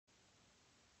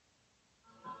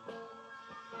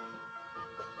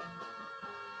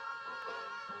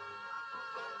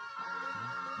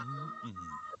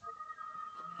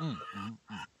Mm, mm,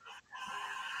 mm.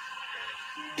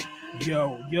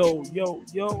 Yo, yo, yo,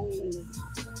 yo.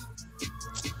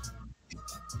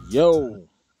 Yo,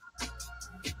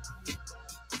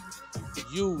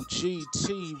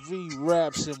 UGTV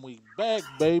Raps, and we back,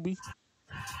 baby.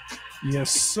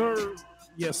 Yes, sir.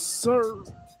 Yes, sir.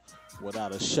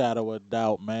 Without a shadow of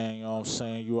doubt, man. You know what I'm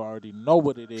saying? You already know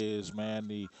what it is, man.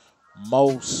 The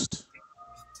most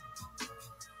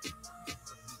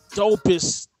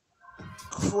dopest,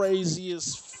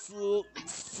 craziest,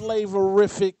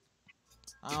 flavorific.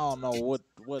 I don't know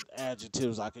what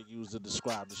adjectives I could use to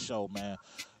describe the show, man.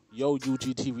 Yo,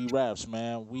 UGTV Raps,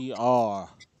 man. We are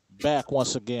back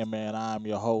once again, man. I'm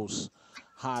your host,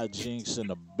 HiJinks in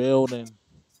the building.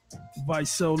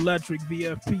 Vice Souletric,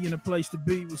 VFP in the place to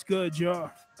be. What's good,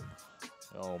 y'all?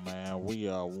 Yo, man, we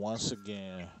are once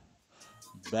again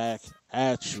back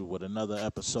at you with another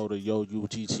episode of Yo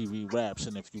UGTV Raps.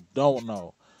 And if you don't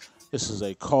know, this is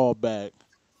a callback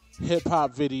hip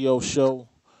hop video show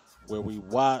where we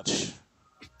watch,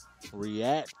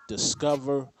 react,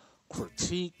 discover,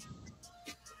 critique,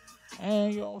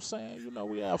 and you know what I'm saying? You know,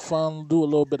 we have fun, do a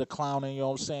little bit of clowning, you know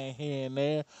what I'm saying, here and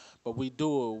there. But we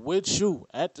do it with you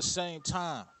at the same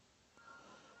time.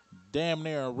 Damn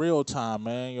near in real time,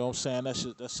 man. You know what I'm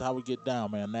saying? That's how we get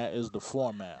down, man. That is the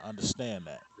format. Understand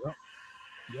that. Yep,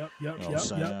 yep, yep, You know what I'm yep, yep,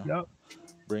 saying? yep.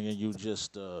 Bringing you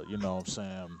just, you know what I'm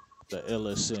saying, the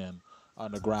illest and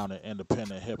underground and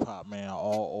independent hip hop, man,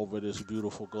 all over this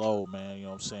beautiful globe, man. You know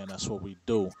what I'm saying? That's what we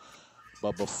do.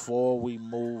 But before we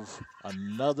move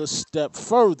another step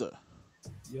further,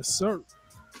 Yes, sir.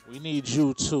 we need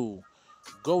you to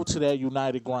go to that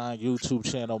United Grind YouTube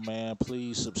channel, man.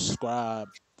 Please subscribe.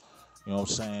 You know what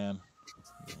I'm saying?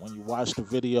 When you watch the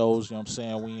videos, you know what I'm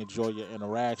saying, we enjoy your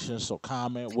interactions. So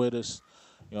comment with us.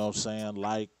 You know what I'm saying?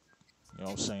 Like, you know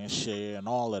what I'm saying? Share and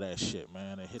all of that shit,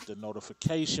 man. And hit the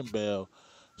notification bell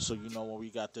so you know when we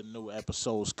got the new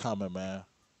episodes coming, man.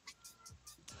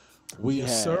 We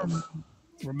Yes, sir. have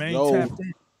Remain Yo tapped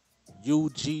in.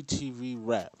 UGTV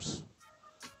Raps.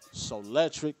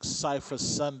 Souletric Cypher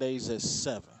Sundays at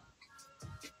 7.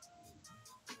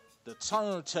 The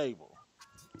Turntable.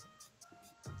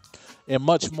 And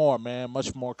much more, man.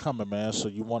 Much more coming, man. So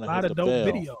you want A to lot hit of the dope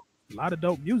bell. videos. A lot of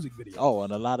dope music videos. Oh,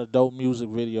 and a lot of dope music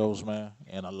videos, man.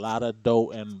 And a lot of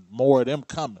dope and more of them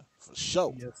coming for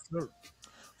sure. Yes, sir.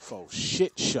 For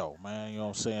shit show, man. You know what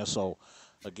I'm saying? So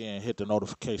again, hit the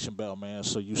notification bell, man,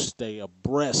 so you stay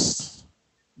abreast.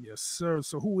 Yes, sir.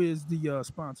 So who is the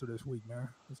sponsor this week, man?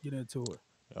 Let's get into it.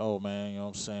 Oh man, you know what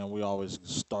I'm saying? We always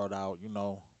start out, you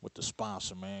know, with the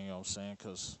sponsor, man, you know what I'm saying?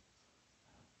 Cause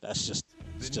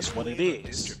it's just what it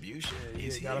is.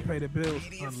 Yeah, gotta pay the bills.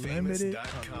 Unlimited.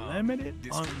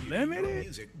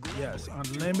 Yes,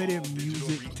 unlimited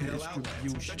music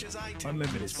distribution.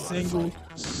 Unlimited singles,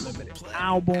 unlimited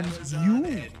albums. You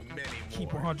keep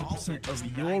 100%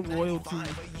 of your royalties.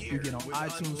 You get on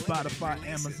iTunes, Spotify,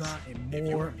 Amazon, and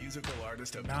more.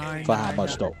 For how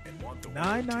much though?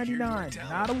 $9.99.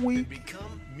 Not a week,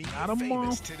 not a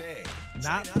month,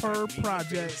 not per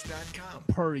project,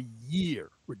 per year.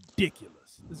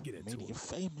 Ridiculous. Let's get into Made you it.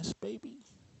 famous, baby.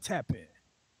 Tap in.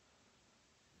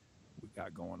 We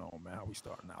got going on, man. How we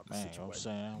starting out the Man, you know what I'm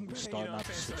situation? saying? We starting out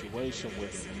the situation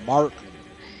with Mark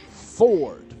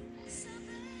Ford.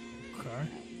 Okay.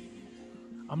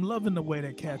 I'm loving the way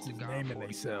that cats is naming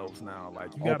themselves now.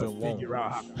 Like you gotta Open figure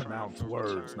out how to pronounce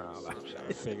words now. Like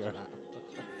Figure it out.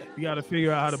 you gotta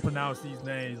figure out how to pronounce these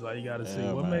names. Like you gotta see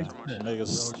Yeah, what man. makes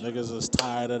sense. Niggas is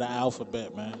tired of the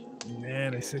alphabet, man.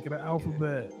 Man, they sick of the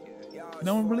alphabet. You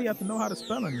don't really have to know how to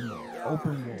spell anymore.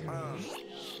 Open womb.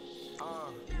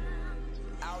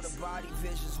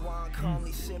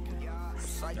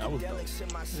 That was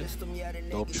dope.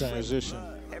 Dope transition.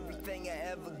 Everything I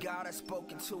ever got, I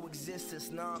spoke into existence.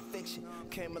 Non-fiction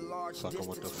came a large Fucking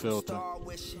distance with the filter. star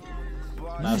wishing.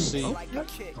 Now see,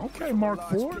 Okay, Mark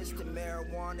Ford.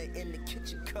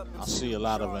 I see a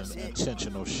lot of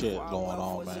intentional shit going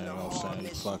on, man. You know what I'm saying?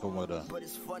 You fucking with a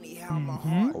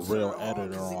real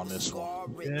editor on this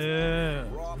one. Yeah.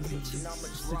 This is a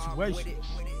situation.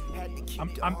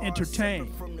 I'm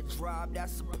entertained. I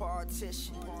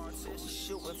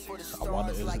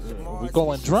wonder, are we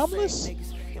going drumless?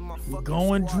 We're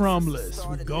going drumless.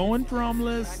 We're going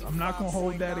drumless. I'm not gonna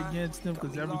hold that against him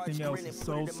because everything else is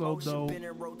so dope,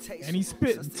 and he's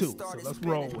spitting too. So let's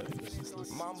roll with it.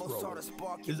 Let's roll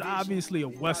with it. It's obviously a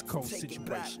West Coast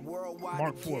situation.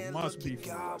 Mark Ford must be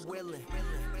from West Coast.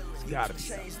 It's gotta be.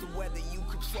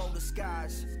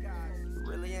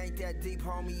 Really ain't that deep,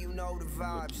 homie, you know the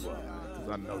vibes. Because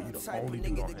I know you the only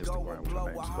dude on Instagram with a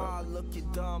name spelled. Look you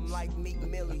dumb like Meek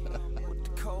Millie. With the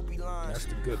Kobe lines. That's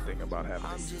the good thing about having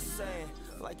I'm it. just saying,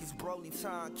 like it's Broly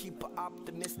time, keep an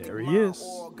optimistic There he mind, is.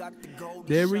 all got the golden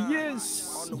There he shine.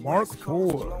 is. On the Mark West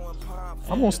Coast, 4. blowing pine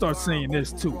I'm gonna start saying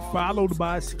this too, followed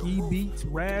by Ski Beats,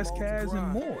 Raz Kaz,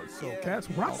 and more. So cats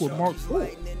rock with Mark 4.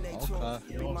 Okay.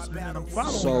 You know what I'm saying? I'm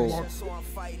following So- Mark 4.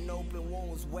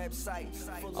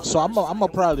 So I'm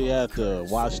probably have to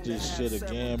watch this shit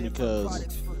again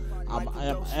because I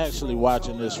am actually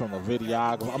watching this from a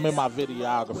videographer. I'm in my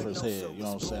videographer's head, you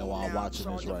know what I'm saying, while I'm watching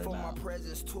this right now.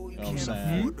 You know what I'm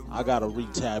saying? I gotta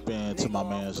re-tap into my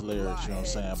man's lyrics, you know what I'm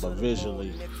saying? But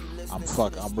visually, I'm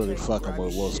really fucking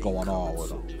with what's going on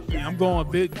with him. Yeah, I'm going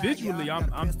visually.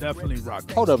 I'm definitely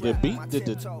rocking. Hold up, did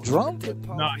the drum?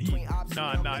 Nah,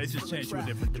 it just changed to a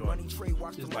different joint.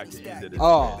 Just like the end of this.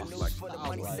 Oh, It's like, I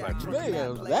was like,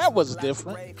 man, that was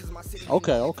different.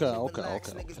 Okay.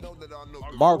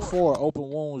 Mark 4, open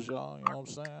wounds, y'all. You know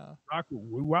what I'm saying?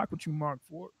 we rock with you, Mark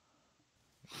 4.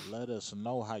 Let us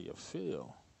know how you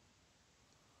feel.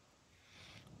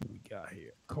 We got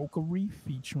here Coca Reef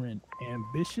featuring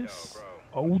Ambitious,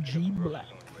 OG Black.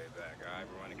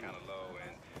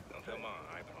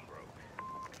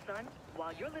 Son,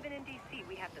 while you're living in D.C.,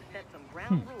 we have to set some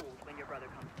ground rules when your brother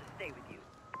comes to stay with you.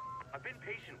 I've been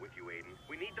patient with you, Aiden.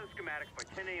 We need those schematics by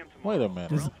 10 a.m. tomorrow. Wait a minute.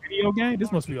 This is a video game?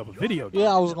 This must be of a video game.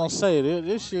 Yeah, I was gonna say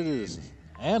this shit is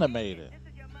animated.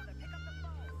 This is your mother. Pick up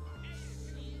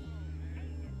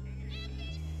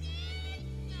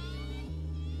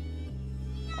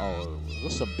the phone. Oh,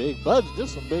 this some big budget.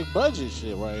 This some big budget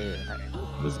shit right here.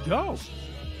 Let's go.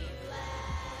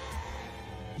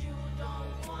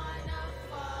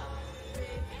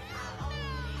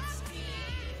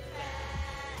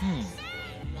 I'm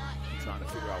trying to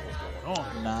figure out what's going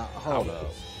on. Nah, hold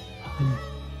up.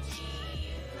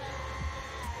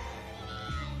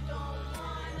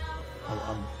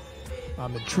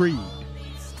 I'm intrigued.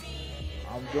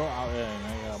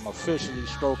 I'm officially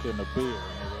stroking the beard,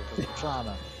 nigga, 'cause I'm trying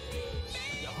to.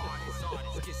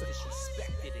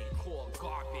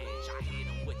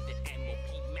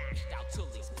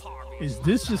 Is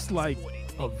this just like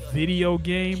a video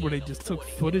game where they just took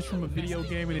footage from a video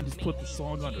game and they just put the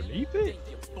song underneath it?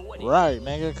 Right,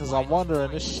 nigga, because I'm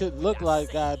wondering, this shit look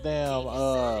like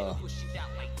goddamn,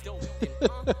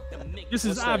 This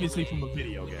is obviously from a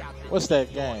video game. what's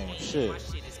that game? Shit.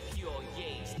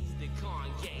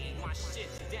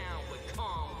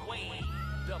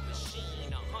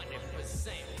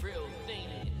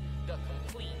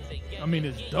 I mean,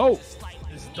 it's dope.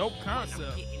 It's a dope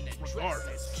concept.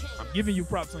 Regardless, I'm giving you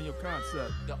props on your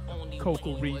concept.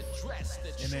 Coca Reef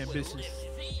and Ambitious.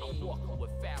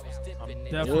 I'm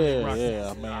definitely rocking.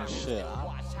 Yeah, man, shit.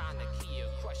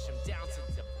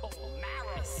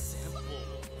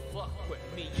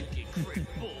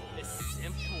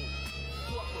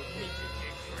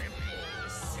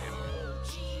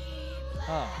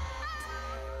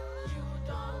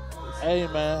 Hey,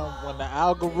 man, when the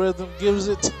algorithm gives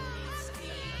it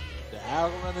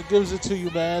to you,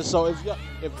 man. So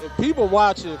if people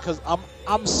watch it, because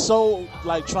I'm so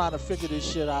like trying to figure this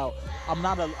shit out. I'm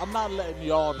not letting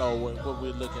y'all know what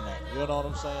we're looking at. You know what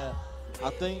I'm saying? I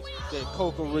think that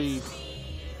Coca Reef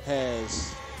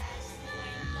has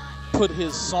put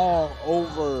his song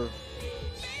over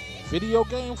video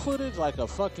game footage, like a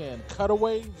fucking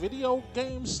cutaway video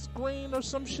game screen or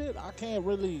some shit. I can't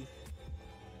really.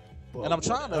 And I'm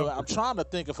trying to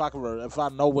think if I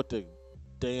know what the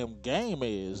damn game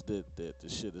is that the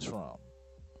shit is from.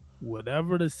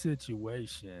 Whatever the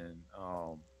situation,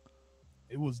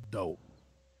 it was dope.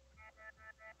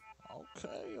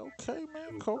 Okay,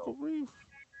 man. Coca Reef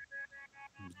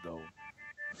It was dope.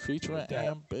 featuring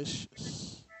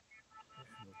Ambitious.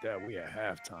 With that, we at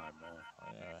halftime,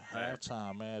 man. Yeah,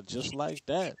 halftime, man. Just like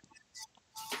that.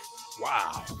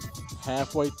 Wow.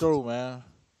 Halfway through, man.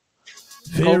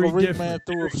 Very Coca Reef, different.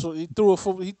 man, he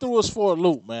threw us for a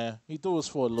loop, man. He threw us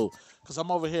for a loop. Cause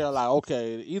I'm over here like,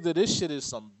 okay, either this shit is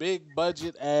some big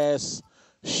budget ass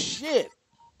shit,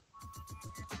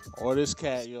 or this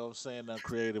cat, you know what I'm saying, done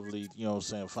creatively, you know what I'm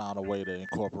saying, found a way to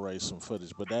incorporate some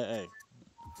footage. But that, hey,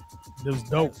 It was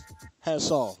dope.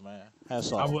 hats off, man.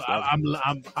 Hats off.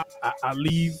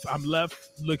 I'm left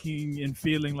looking and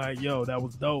feeling like, yo, that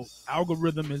was dope.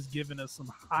 Algorithm has given us some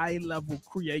high level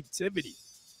creativity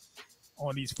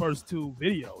on these first two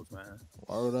videos, man.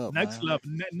 Word up, Next man. level,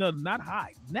 no, not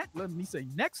high. Let me say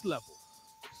next level.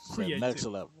 Said Creativity. next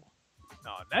level.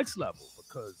 No, next level,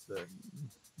 because the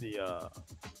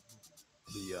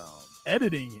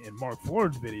editing in Mark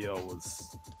Ford's video was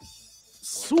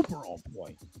super on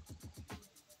point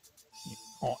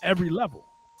on every level.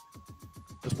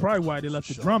 That's probably why they left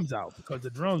the drums out, because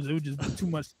the drums, it would just be too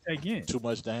much to take in. Too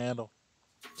much to handle.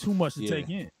 too much to Yeah. take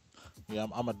in. Yeah, I'm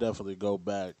gonna definitely go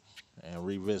back and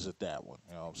revisit that one.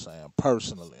 You know what I'm saying?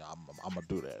 Personally, I'm gonna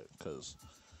do that because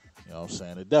you know what I'm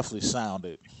saying. It definitely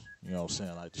sounded, you know what I'm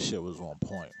saying, like the shit was on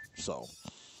point. So,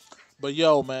 but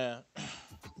yo, man,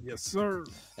 Yes, sir.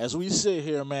 as we sit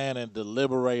here, man, and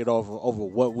deliberate over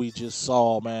what we just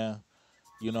saw, man,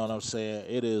 you know what I'm saying?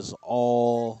 It is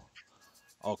all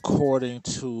according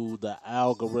to the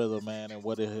algorithm, man, and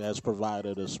what it has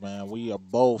provided us, man. We are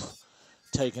both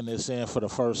taking this in for the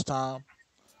first time,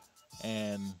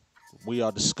 and we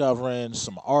are discovering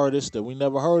some artists that we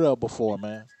never heard of before,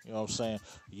 man. You know what I'm saying?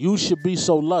 You should be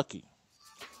so lucky.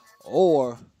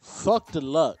 Or fuck the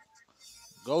luck.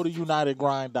 Go to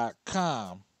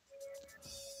unitedgrind.com,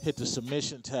 hit the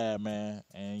submission tab, man,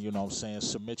 and you know what I'm saying,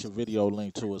 submit your video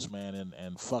link to us, man,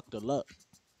 and fuck the luck.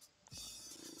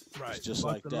 Right. It's just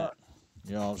Fuck like the that. luck.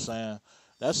 You know what I'm saying?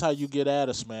 That's how you get at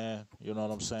us, man. You know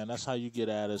what I'm saying? That's how you get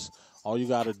at us. All you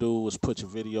got to do is put your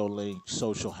video link,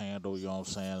 social handle, you know what I'm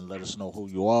saying, and let us know who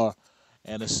you are.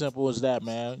 And as simple as that,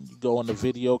 man. You go in the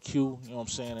video queue, you know what I'm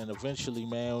saying, and eventually,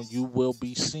 man, you will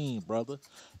be seen, brother.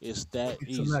 It's that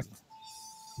easy. Selected.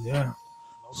 Yeah. No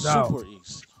doubt. Super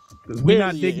easy. Because we're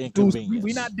not Barely an digging through. inconvenience.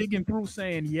 We're not digging through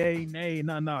saying yay, nay,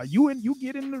 no. You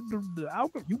get in the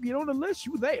algorithm. You get on the list.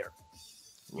 You there.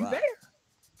 You Right. there.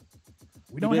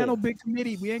 We don't have no big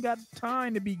committee. We ain't got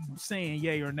time to be saying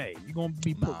yay or nay. You're gonna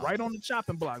be put right on the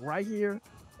chopping block, right here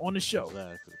on the show.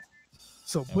 Exactly.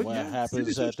 So And put when it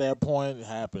happens at that point, it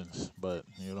happens. But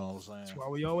you know what I'm saying? That's why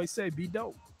we always say be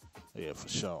dope. Yeah, for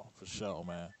sure,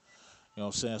 man. You know what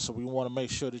I'm saying? So we want to make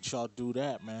sure that y'all do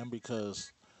that, man,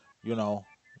 because, you know,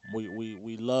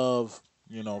 we love,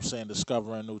 you know what I'm saying,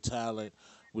 discovering new talent.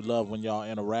 We love when y'all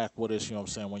interact with us, you know what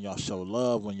I'm saying, when y'all show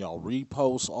love, when y'all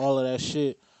repost, all of that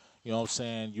shit. You know what I'm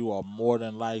saying? You are more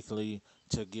than likely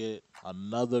to get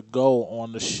another go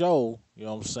on the show, you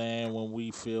know what I'm saying, when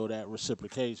we feel that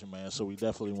reciprocation, man. So we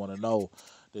definitely want to know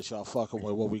that y'all fucking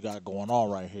with what we got going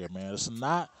on right here, man. It's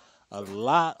not a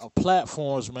lot of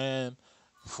platforms, man,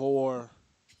 for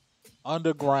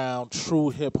underground, true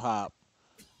hip-hop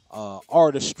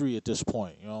artistry at this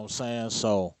point, you know what I'm saying?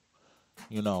 So,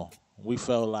 you know, we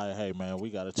felt like, hey, man, we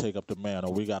got to take up the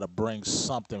mantle. We got to bring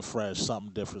something fresh,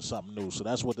 something different, something new. So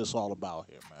that's what this all about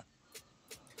here, man.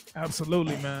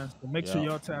 Absolutely, man. So make sure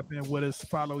y'all tap in with us.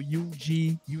 Follow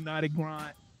UG, United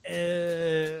Grind,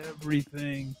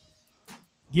 everything.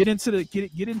 Get into the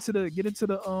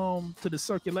to the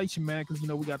circulation, man, because you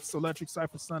know we got the Souletric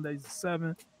Cypher Sundays at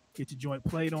 7. Get your joint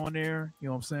played on there. You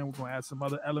know what I'm saying? We're gonna add some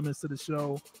other elements to the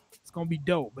show. It's gonna be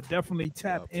dope, but definitely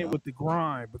tap in with the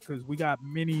grind because we got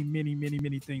many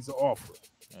things to offer.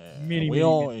 Yeah, many. We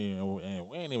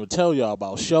ain't even tell y'all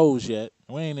about shows yet.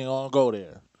 We ain't even gonna go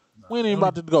there. We ain't even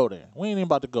about to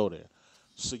go there.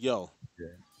 So yo,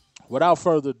 without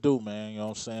further ado, man, you know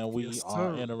what I'm saying? We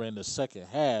are entering the second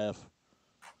half.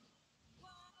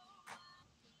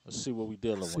 Let's see what we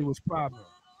dealing with. See what's popping.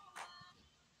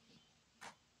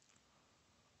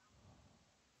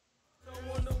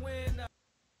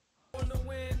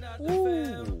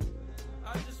 Ooh.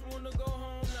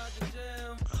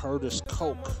 Curtis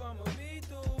Coke.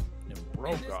 And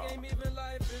broke off.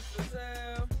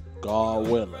 God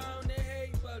willing.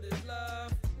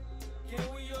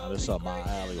 Now, this up my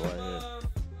alley right here.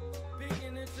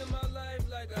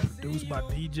 Produced by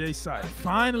DJ Sight.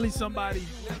 Finally, somebody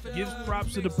gives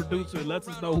props to the producer and lets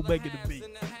us know who making the beat.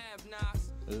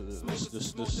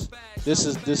 This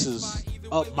is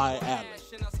up my alley.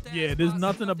 Yeah, there's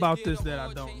nothing about this that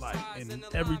I don't like, and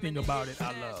everything about it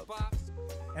I love.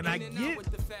 And I get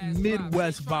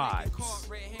Midwest vibes.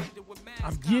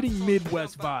 I'm getting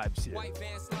Midwest vibes here.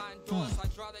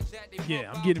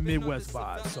 Yeah, I'm getting Midwest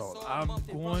vibes. So I'm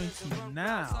going to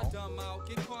now do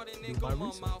my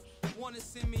research.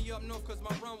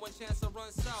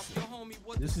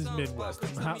 This is Midwest.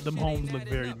 Them homes look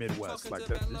very Midwest. Like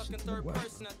that. This is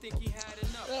Midwest.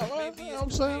 Yeah, well, you know what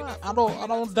I'm saying? I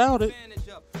don't doubt it.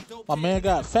 My man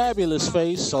got fabulous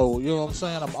face, so you know what I'm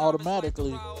saying? I'm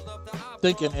automatically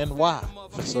thinking NY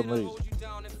for some reason.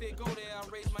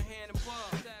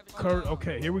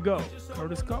 Okay, here we go.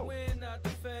 Curtis Coke. I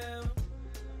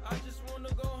can't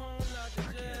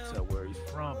tell where he's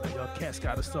from. Y'all cats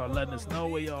gotta start letting us know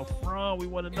where y'all from. We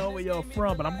want to know where y'all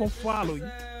from, but I'm gonna follow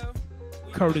you.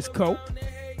 Curtis Coke.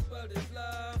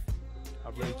 I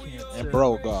really can't. And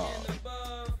bro, God.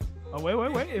 Oh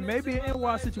wait. It may be an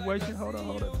NY situation. Hold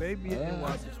on. Maybe an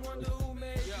NY situation.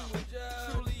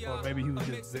 Or maybe he was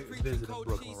just visiting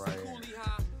Brooklyn right here.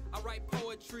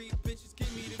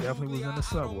 He definitely was in the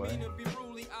subway.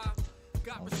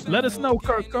 Let us know,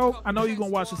 Kurt Coke. I know you're going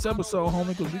to watch this episode, homie,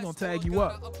 because we're going to tag you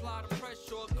up.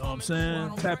 You know know what I'm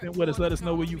saying? Tap in with us. Let us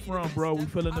know where you from, bro. We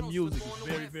feeling the music. It's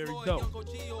very, very dope.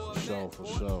 For sure, for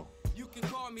sure. You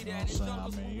know what I'm saying? I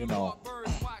mean, you know,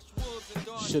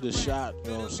 shit is shot,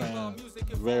 you know what I'm saying?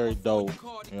 Very dope,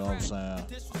 you know what I'm saying?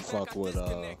 Fuck with, you know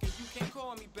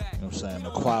what I'm saying, the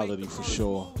quality for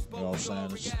sure, you know what I'm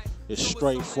saying? It's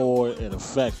straightforward and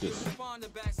effective.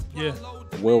 Yeah.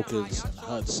 Wilkins and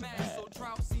Hudson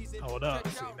Ave. Hold up.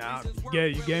 See, now,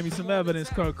 you gave me some evidence,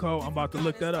 Kirko. I'm about to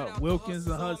look that up. Wilkins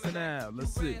and Hudson Ave.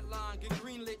 Let's see.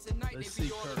 Let's see,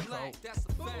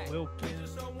 Kirko.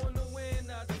 Wilkins.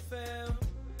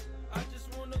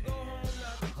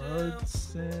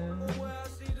 Hudson Ave.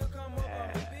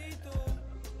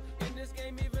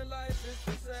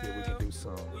 See if we can do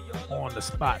some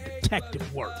on-the-spot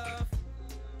detective work.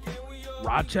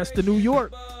 Rochester, New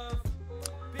York.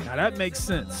 Now that makes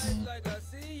sense.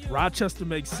 Rochester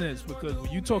makes sense because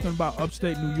when you're talking about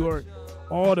upstate New York,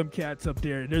 all them cats up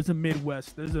there, there's a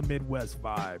Midwest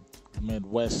vibe.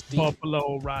 Midwest.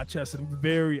 Buffalo, Rochester,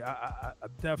 very, I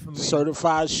definitely.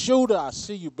 Certified shooter, I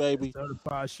see you, baby.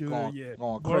 Certified shooter,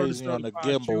 going crazy on the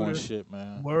gimbal shooter. And shit,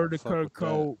 man. Word to Kirk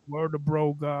Cole, word to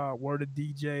Bro God, word to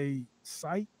DJ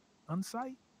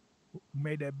Unsight, who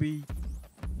made that beat.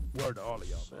 Word to all of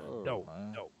y'all, man. Dope,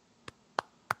 man. Dope.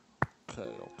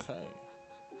 Okay.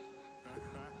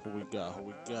 Who we got?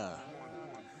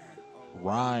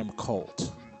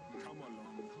 RhymeCult.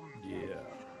 Yeah.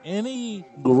 Any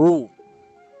group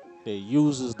that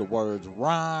uses the words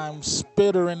rhyme,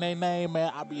 spitter in their name,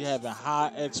 man, I be having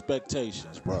high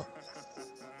expectations, bro.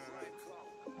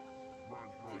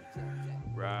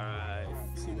 Right.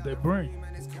 See what they bring.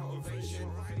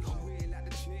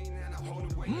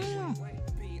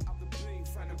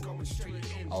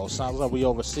 Oh, sounds like we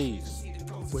overseas.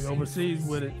 We overseas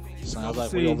with it. Sounds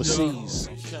like we overseas.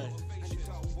 Okay.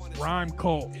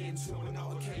 RhymeCult.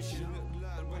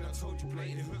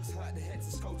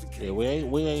 Yeah, we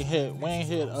ain't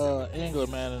hit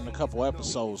England, man, in a couple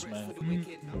episodes, man.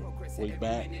 We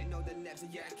back.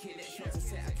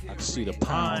 I can see the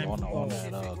pound on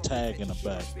that tag in the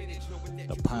back.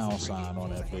 The pound sign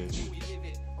on that bitch.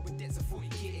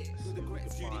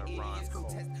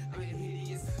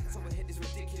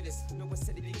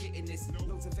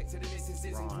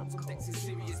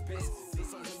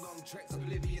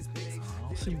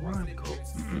 I see RhymeCult.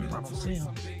 I don't see him.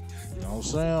 You know what I'm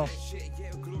saying?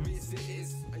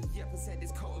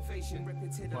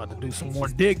 About to do some more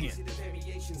digging.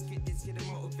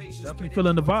 Definitely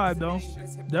feeling the vibe though.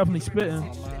 Definitely spitting.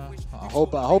 I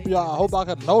hope I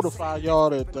can notify y'all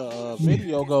that the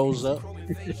video goes up.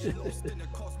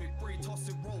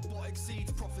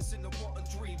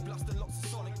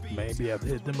 Maybe have to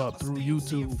hit them up through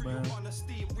YouTube, man.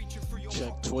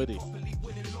 Check Twitter. You know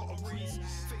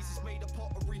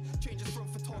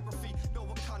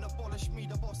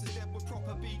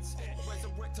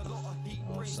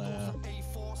what I'm saying?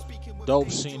 Dope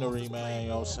scenery, man. You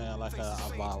know what I'm saying? Like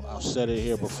I've said it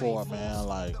here before, man.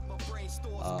 Like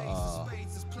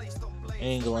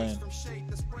England,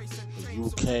 the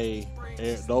UK,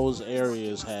 those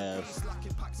areas have,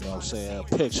 you know what I'm saying,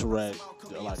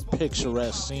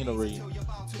 picturesque scenery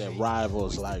that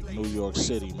rivals like New York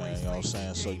City, man. You know what I'm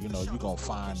saying? So, you know, you're going to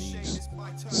find these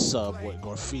subway,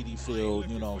 graffiti filled,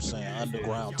 you know what I'm saying,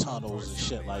 underground tunnels and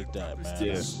shit like that, man.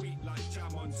 Yeah. It's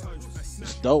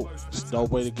dope. It's a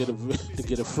dope way to get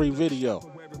a free video.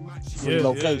 Free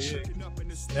location. Yeah.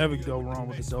 Never go wrong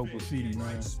with the dope graffiti,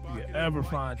 man. If you ever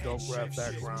find dope rap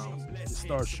backgrounds, just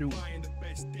start shooting.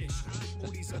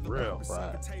 Real.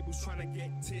 Right.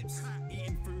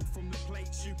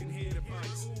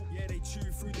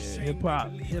 Yeah,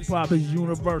 hip hop is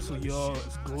universal, y'all.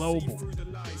 It's global.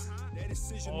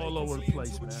 All over the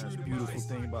place, man. It's a beautiful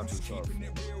thing about this art.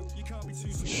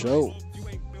 Show.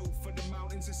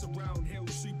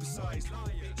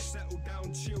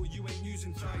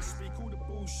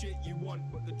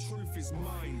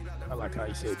 I like how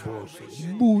you said bullshit.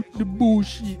 The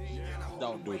bullshit.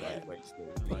 Don't do that.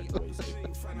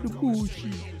 The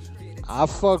bullshit. I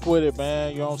fuck with it,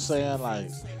 man. You know what I'm saying? Like,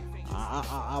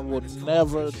 I would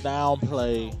never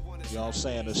downplay, you know what I'm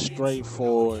saying, the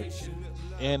straightforward,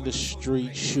 in the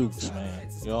street shoots, man.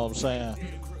 You know what I'm saying?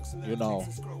 You know,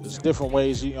 there's different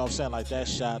ways, you know what I'm saying, like that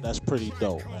shot, that's pretty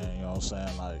dope, man. You know what I'm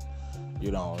saying? Like,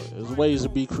 you know, there's ways to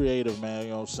be creative, man. You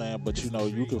know what I'm saying? But, you know,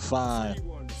 you can find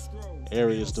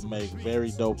areas to make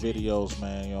very dope videos,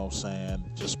 man. You know what I'm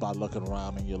saying? Just by looking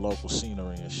around in your local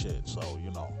scenery and shit. So,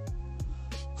 you know,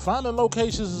 finding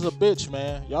locations is a bitch,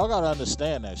 man. Y'all gotta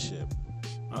understand that shit.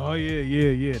 Oh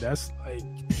yeah. That's like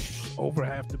over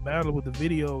half the battle with the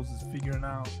videos is figuring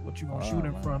out what you're gonna shoot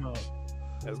in front of.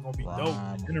 That's gonna be dope.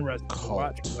 Rhyme It's interesting to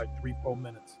watch Cult. for like 3-4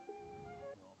 minutes. You know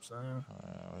what I'm saying?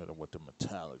 Hit him with the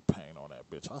metallic paint on that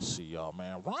bitch. I see y'all,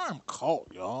 man. Rhyme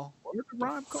Cult, y'all. Where's the The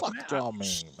rhyme cult, fuck man? y'all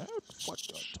mean, man? What the fuck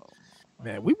y'all talking about?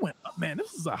 Man, we went up, man.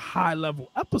 This is a high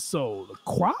level episode. The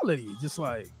quality, just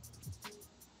like,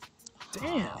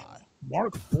 damn. High.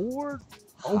 Mark Ford,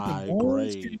 High open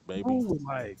wounds, grade, came baby. through with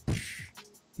like,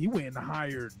 he went and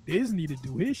hired Disney to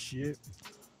do his shit.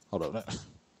 Hold up.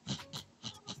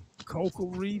 Coca,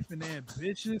 Reef, and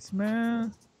Ambitious,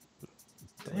 man.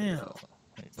 Damn.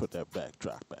 Let me put that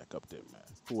backdrop back up there, man.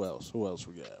 Who else? Who else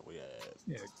we got? We had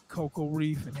Yeah, Coca,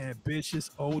 Reef, and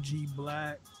Ambitious, OG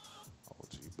Black,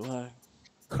 OG Black.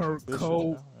 Kurt Bishop,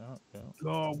 Cole, yeah.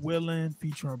 God Willing,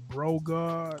 featuring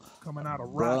Brogard, coming out of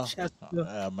Bruh. Rochester.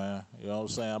 Yeah, man. You know what I'm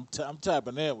saying? I'm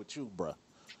tapping in with you, bruh.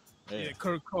 Yeah,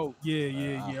 Kurt Cole.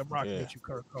 Yeah. I'm rocking yeah. with you,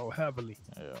 Kurt Cole, heavily.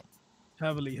 Yeah.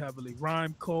 Heavily.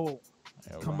 RhymeCult.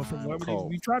 Yeah, Coming from wherever they, RhymeCult.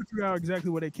 we try to figure out exactly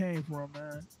where they came from,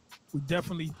 man. We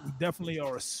definitely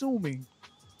are assuming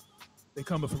they're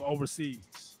coming from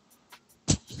overseas.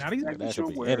 Not exactly That sure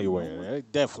could be where. anywhere.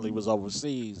 It definitely was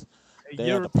overseas. A They had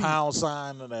the European- pound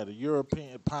sign and had a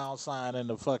European pound sign in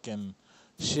the fucking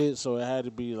shit, so it had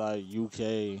to be like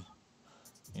UK.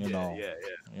 You know. Yeah.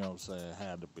 You know what I'm saying? It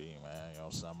had to be, man. You know what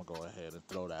I'm saying? I'm gonna go ahead and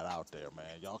throw that out there,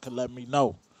 man. Y'all can let me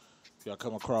know if y'all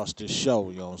come across this show,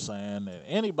 you know what I'm saying? And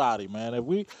anybody, man, if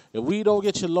we don't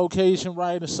get your location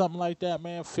right or something like that,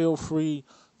 man, feel free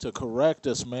to correct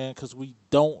us, man, because we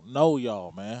don't know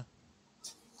y'all, man.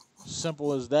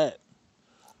 Simple as that.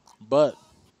 But,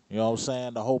 you know what I'm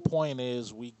saying? The whole point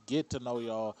is we get to know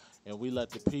y'all and we let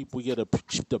the people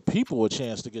a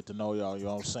chance to get to know y'all, you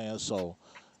know what I'm saying? So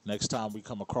next time we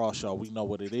come across y'all, we know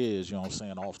what it is, you know what I'm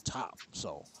saying, off top.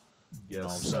 So, you know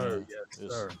what I'm saying?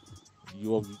 Yes, sir.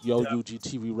 Yo,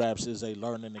 UGTV Raps is a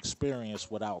learning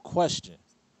experience without question.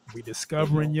 We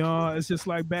discovering y'all. It's just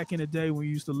like back in the day when we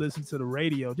used to listen to the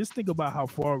radio. Just think about how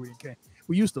far we came.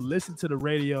 We used to listen to the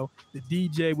radio. The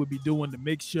DJ would be doing the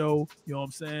mix show, you know what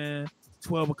I'm saying?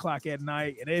 12 o'clock at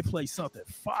night, and they play something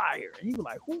fire. And you were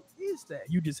like, who is that?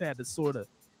 You just had to sort of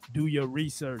do your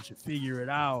research and figure it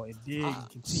out and dig and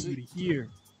continue to hear.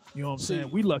 You know what I'm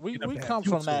saying? We lucky enough we to have come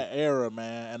from YouTube. that era,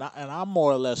 man, and I'm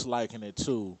more or less liking it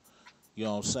too. You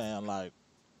know what I'm saying? Like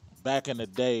back in the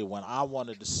day when I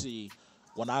wanted to see,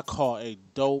 when I caught a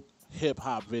dope hip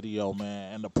hop video,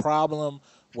 man, and the problem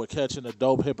with catching a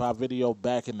dope hip hop video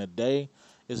back in the day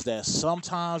is that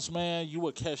sometimes, man, you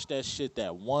would catch that shit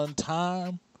that one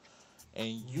time and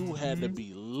you had to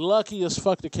be lucky as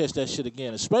fuck to catch that shit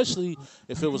again, especially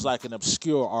if it was like an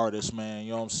obscure artist, man.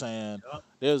 You know what I'm saying?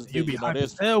 There's, You be hype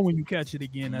as hell when you catch it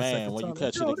again. That man, second when you time.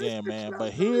 catch Yo, it this again, bitch man. got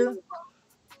But real.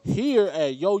 here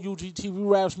at Yo UGTV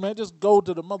Raps, man, just go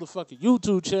to the motherfucking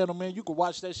YouTube channel, man. You can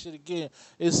watch that shit again.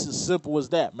 It's as simple as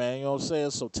that, man. You know what I'm saying?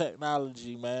 So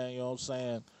technology, man, you know what I'm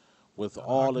saying, with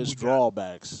all its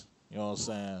drawbacks, you know what I'm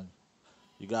saying,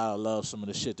 you gotta love some of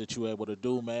the shit that you able to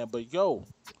do, man. But yo,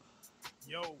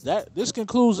 this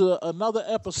concludes another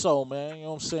episode, man. You know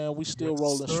what I'm saying? We still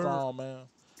rolling strong, man.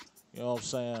 You know what I'm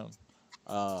saying?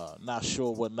 Not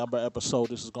sure what number episode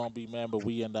this is gonna be, man, but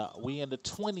we in the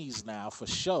 20s now for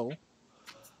sure.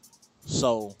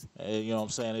 So, you know what I'm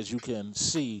saying, as you can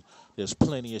see, there's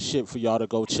plenty of shit for y'all to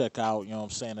go check out, you know what I'm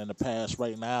saying, in the past.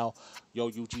 Right now, Yo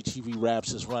UGTV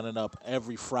Raps is running up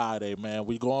every Friday, man.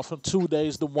 We going from 2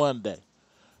 days to 1 day.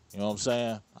 You know what I'm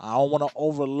saying? I don't want to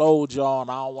overload y'all,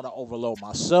 and I don't want to overload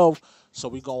myself. So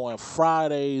we going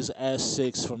Fridays at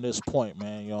 6 from this point,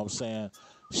 man. You know what I'm saying?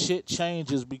 Shit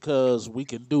changes because we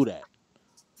can do that.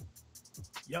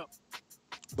 Yep.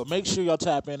 But make sure y'all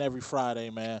tap in every Friday,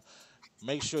 man.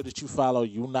 Make sure that you follow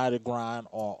United Grind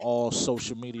on all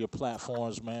social media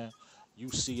platforms, man.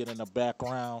 You see it in the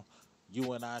background.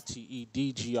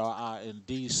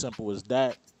 UNITEDGRIND. Simple as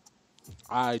that.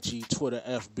 IG, Twitter,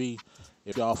 FB.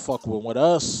 If y'all fucking with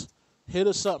us, hit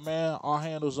us up, man. Our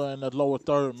handles are in the lower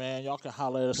third, man. Y'all can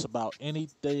holler at us about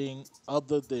anything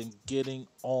other than getting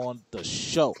on the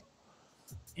show.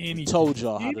 We told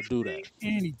y'all how to do that.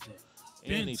 Anything.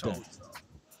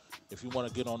 If you want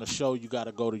to get on the show, you got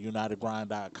to go to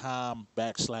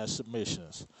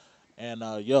unitedgrind.com/submissions. And,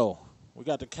 yo, we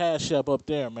got the Cash App up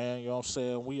there, man. You know what I'm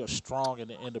saying? We are strong in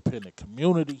the independent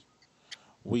community.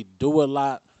 We do a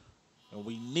lot, and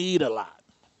we need a lot.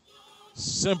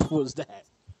 Simple as that.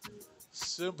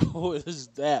 Simple as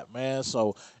that, man.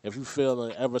 So if you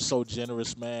feel ever so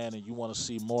generous, man, and you want to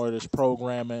see more of this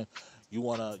programming, you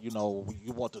want to, you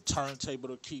want the turntable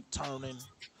to keep turning,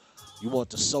 you want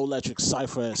the Souletric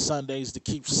cipher at Sundays to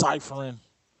keep ciphering,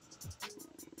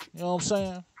 you know what I'm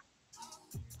saying?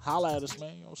 holla at us,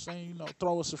 man. You know what I'm saying? You know,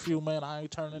 throw us a few, man. I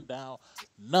ain't turning down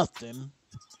nothing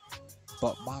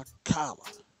but my collar.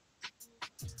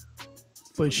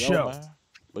 For But yo, sure. man.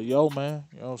 But yo, man,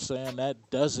 you know what I'm saying? That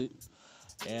does it.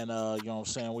 And you know what I'm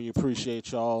saying? We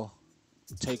appreciate y'all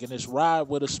taking this ride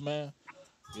with us, man.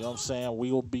 You know what I'm saying?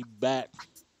 We will be back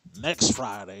next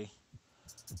Friday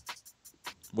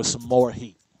with some more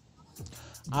heat.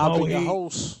 I'll be your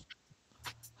host,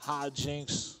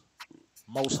 HiJinks,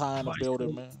 most high in the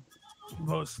building, man.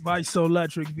 Vice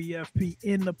Souletric, VFP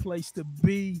in the place to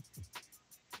be.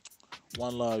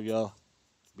 One love, y'all.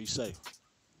 Be safe.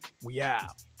 We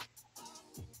out.